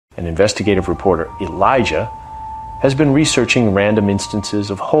An investigative reporter, Elijah, has been researching random instances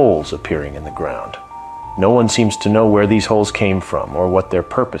of holes appearing in the ground. No one seems to know where these holes came from or what their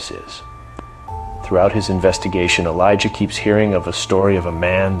purpose is. Throughout his investigation, Elijah keeps hearing of a story of a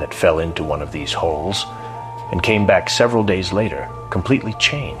man that fell into one of these holes and came back several days later, completely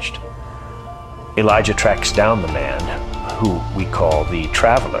changed. Elijah tracks down the man, who we call the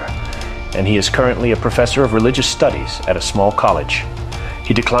Traveler, and he is currently a professor of religious studies at a small college.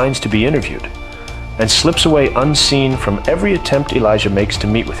 He declines to be interviewed and slips away unseen from every attempt Elijah makes to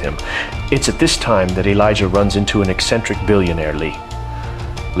meet with him. It's at this time that Elijah runs into an eccentric billionaire, Lee.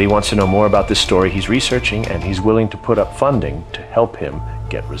 Lee wants to know more about this story he's researching, and he's willing to put up funding to help him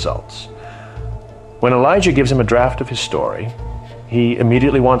get results. When Elijah gives him a draft of his story, he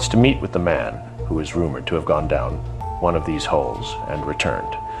immediately wants to meet with the man who is rumored to have gone down one of these holes and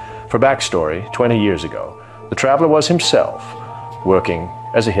returned. For backstory, 20 years ago, the Traveler was himself working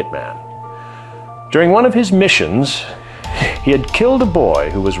as a hitman. During one of his missions, he had killed a boy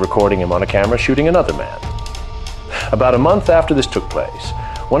who was recording him on a camera shooting another man. About a month after this took place,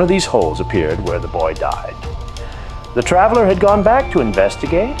 one of these holes appeared where the boy died. The Traveler had gone back to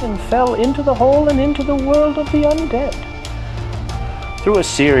investigate and fell into the hole and into the world of the undead. Through a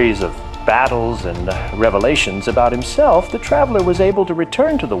series of battles and revelations about himself, the Traveler was able to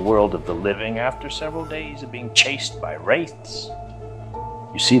return to the world of the living after several days of being chased by wraiths.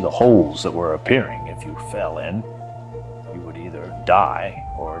 You see the holes that were appearing. If you fell in, you would either die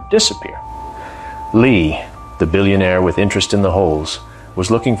or disappear. Lee, the billionaire with interest in the holes,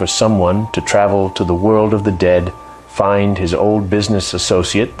 was looking for someone to travel to the world of the dead, find his old business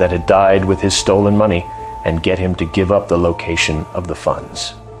associate that had died with his stolen money, and get him to give up the location of the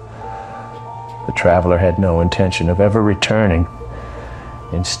funds. The Traveler had no intention of ever returning.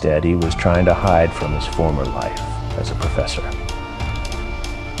 Instead, he was trying to hide from his former life as a professor.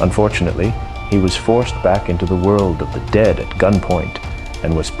 Unfortunately, he was forced back into the world of the dead at gunpoint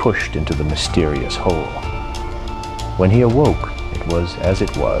and was pushed into the mysterious hole. When he awoke, it was as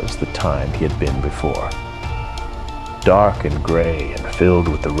it was the time he had been before. Dark and gray and filled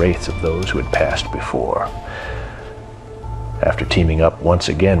with the wraiths of those who had passed before. After teaming up once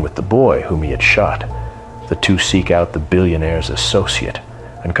again with the boy whom he had shot, the two seek out the billionaire's associate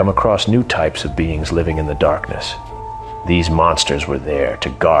and come across new types of beings living in the darkness. These monsters were there to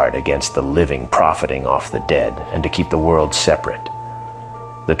guard against the living profiting off the dead and to keep the world separate.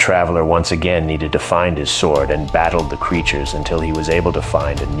 The Traveler once again needed to find his sword and battled the creatures until he was able to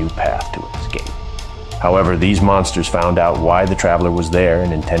find a new path to escape. However, these monsters found out why the Traveler was there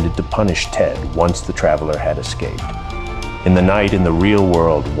and intended to punish Ted once the Traveler had escaped. In the night, in the real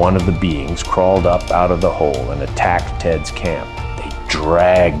world, one of the beings crawled up out of the hole and attacked Ted's camp. They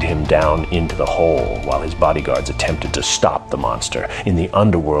dragged him down into the hole while his bodyguards attempted to stop the monster. In the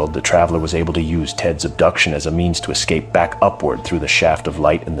underworld, the Traveler was able to use Ted's abduction as a means to escape back upward through the shaft of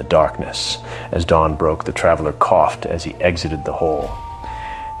light in the darkness. As dawn broke, the Traveler coughed as he exited the hole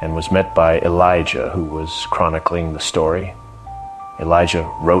and was met by Elijah, who was chronicling the story. Elijah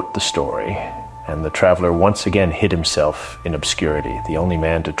wrote the story, and the Traveler once again hid himself in obscurity, the only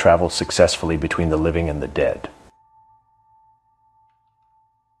man to travel successfully between the living and the dead.